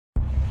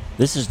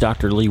This is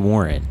Dr. Lee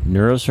Warrren,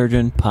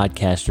 neurosurgeon,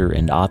 podcaster,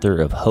 and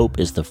author of Hope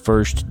is the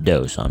First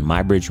Dose on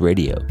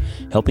mybridgeradio,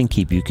 helping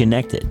keep you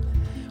connected.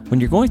 When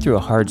you're going through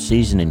a hard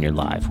season in your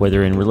life,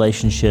 whether in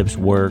relationships,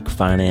 work,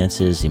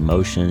 finances,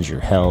 emotions,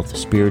 your health,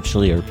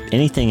 spiritually, or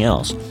anything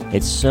else,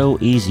 it's so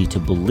easy to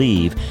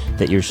believe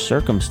that your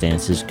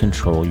circumstances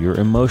control your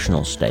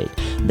emotional state.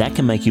 That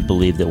can make you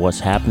believe that what's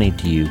happening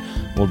to you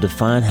will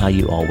define how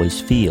you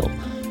always feel.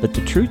 But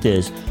the truth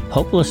is,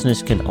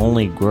 hopelessness can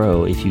only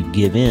grow if you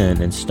give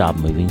in and stop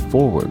moving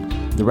forward.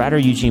 The writer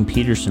Eugene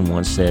Peterson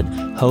once said,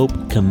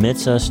 "Hope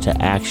commits us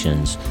to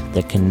actions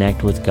that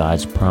connect with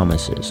God's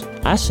promises."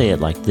 I say it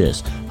like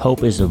this: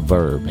 hope is a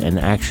verb, an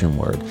action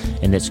word,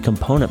 and its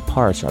component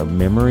parts are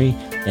memory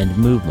and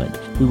movement.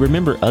 We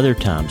remember other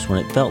times when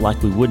it felt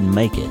like we wouldn't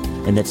make it,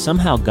 and that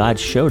somehow God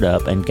showed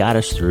up and got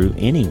us through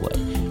anyway.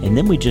 And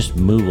then we just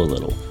move a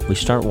little. We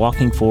start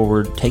walking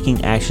forward,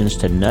 taking actions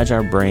to nudge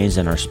our brains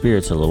and our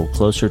spirits a little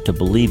closer to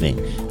believing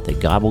that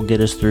God will get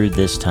us through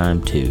this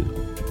time too.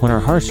 When our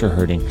hearts are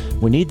hurting,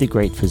 we need the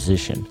great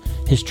physician.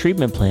 His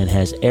treatment plan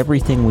has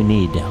everything we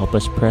need to help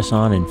us press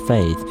on in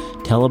faith,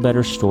 tell a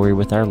better story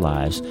with our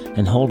lives,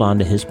 and hold on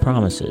to His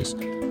promises.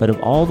 But of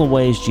all the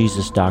ways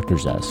Jesus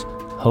doctors us,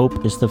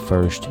 hope is the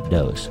first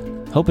dose.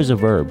 Hope is a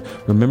verb.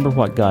 Remember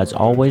what God's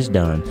always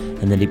done,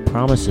 and that He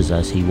promises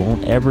us He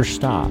won't ever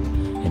stop,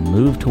 and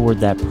move toward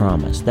that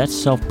promise. That's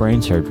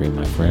self-brain surgery,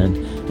 my friend,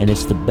 and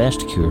it's the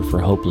best cure for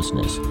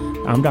hopelessness.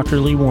 I'm Dr.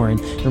 Lee Warrren.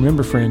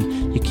 Remember,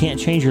 friend, you can't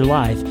change your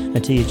life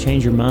until you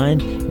change your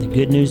mind. The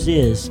good news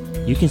is,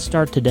 you can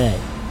start today.